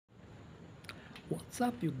What's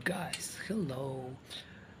up, you guys? Hello.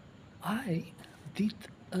 I did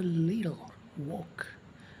a little walk.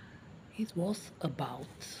 It was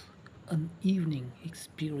about an evening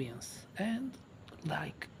experience and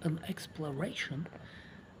like an exploration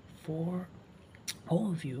for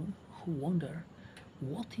all of you who wonder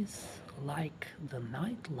what is like the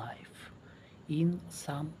nightlife in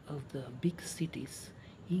some of the big cities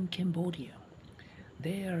in Cambodia.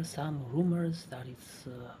 There are some rumors that it's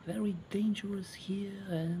very dangerous here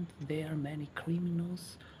and there are many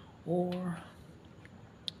criminals or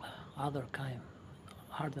other kind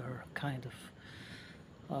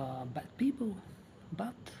of bad people.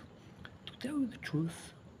 But to tell you the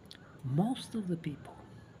truth, most of the people,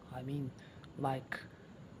 I mean like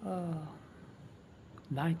uh,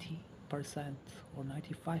 90% or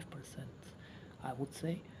 95%, I would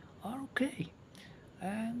say, are okay.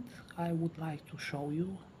 And I would like to show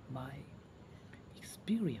you my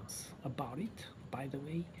experience about it. By the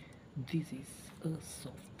way, this is a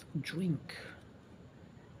soft drink.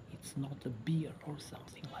 It's not a beer or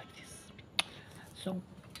something like this. So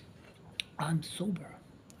I'm sober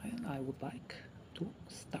and I would like to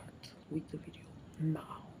start with the video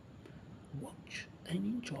now. Watch and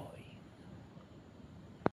enjoy.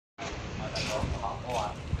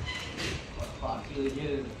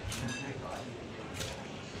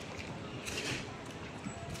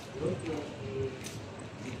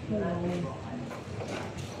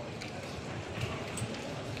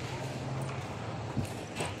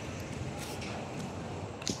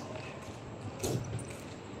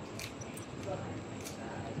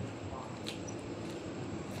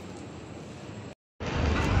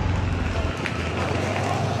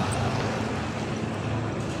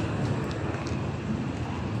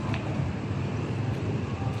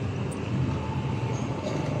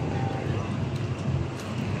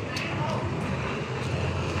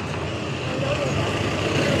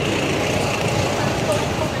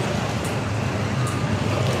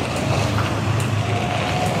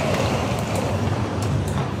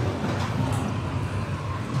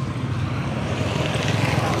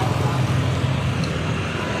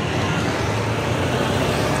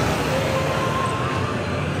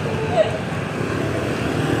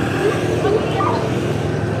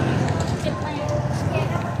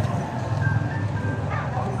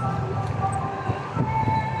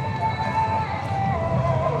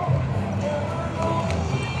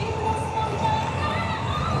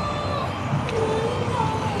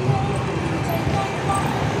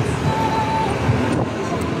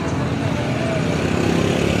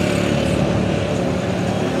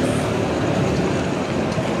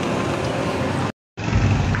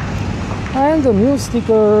 And the new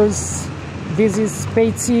stickers. This is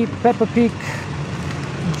Spacey, Peppa Pig,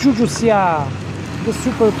 Jujusia, the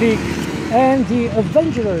Super Pig, and the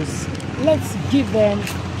Avengers. Let's give them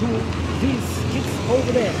to these kids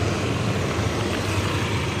over there.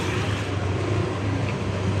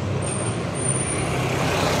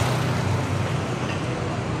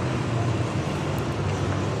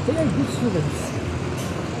 They are good students.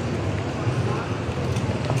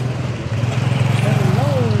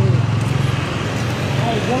 I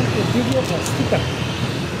want to give you a sticker.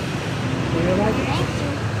 Do you like it?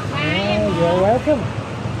 Oh, you're welcome.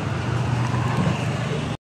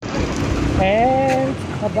 And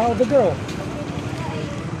about the girl,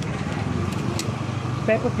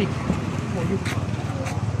 Peppa Pig. For you.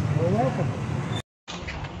 You're welcome.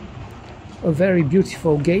 A very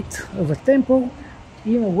beautiful gate of a temple.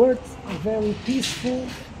 In a word, very peaceful,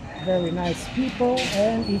 very nice people,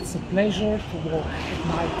 and it's a pleasure to walk at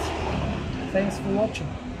night. Thanks for watching.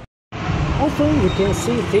 Also, you can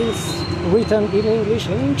see things written in English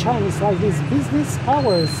and in Chinese like this: business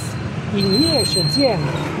hours, 营业时间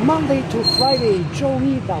Monday to Friday 周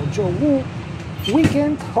一到周五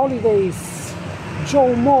weekend holidays 周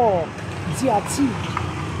末假期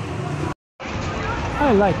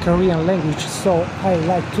I like Korean language, so I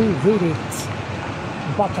like to read it.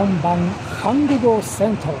 Batongbang 한국어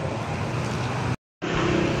센터.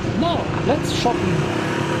 Now, let's shopping.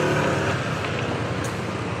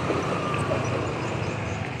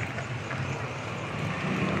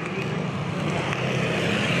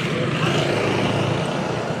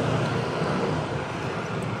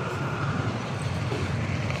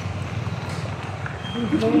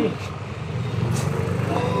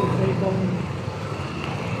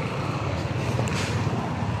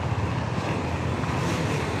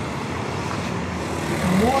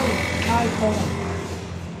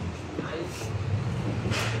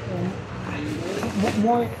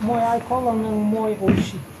 Mój alkohol mój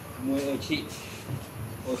oči. Mój oči.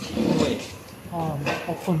 Oči moje.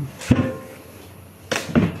 Okon.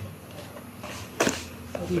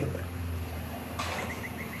 here.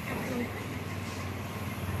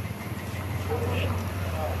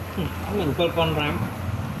 Mình con rắm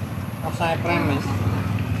áo sai pram này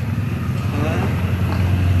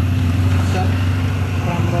sắp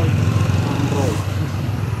pram rồi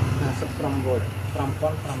sắp pram rồi pram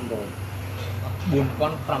rồi 4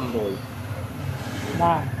 con pram rồi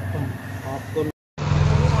Nah.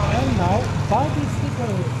 And now, Barbie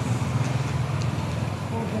stickers.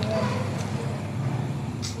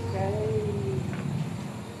 Okay.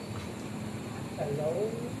 Hello.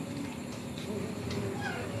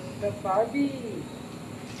 The Barbie.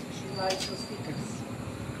 She likes the stickers.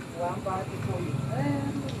 One Barbie for you.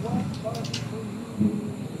 And one Barbie for you.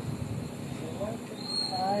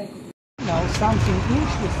 Now something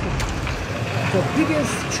interesting. The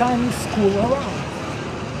biggest Chinese school around.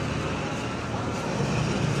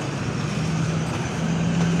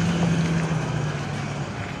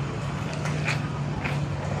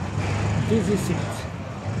 This is it.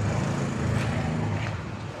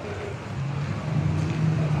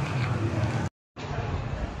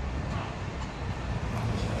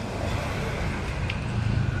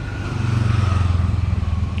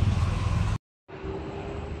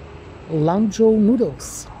 Lanzhou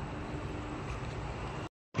noodles.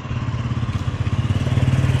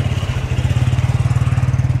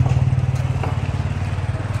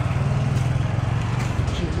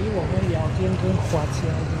距离我们两边跟花钱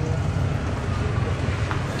的。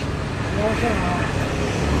要上啊！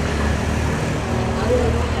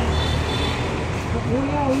我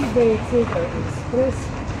要一杯这个 express，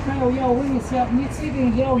 还有要问一下，你这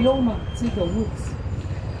边要有吗？这个 woods，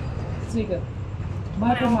 这个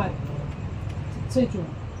买不买？这种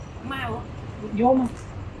卖哦，有吗？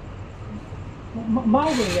猫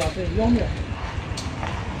的要对，有没有？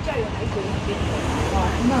这有还有一点啊，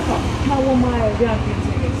那好，那我买2瓶这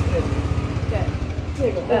个 express， 对，这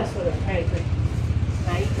个红色的，哎对，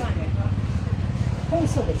哪一罐呢？红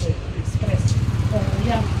色的这个 express， 2。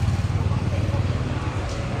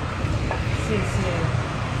谢谢。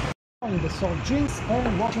Buying the soft drinks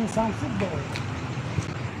and watching some football.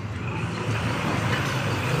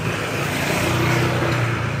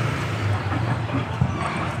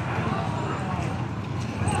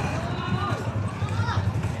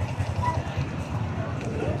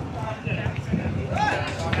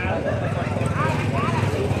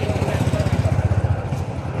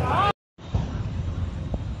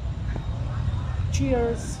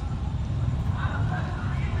 Cheers!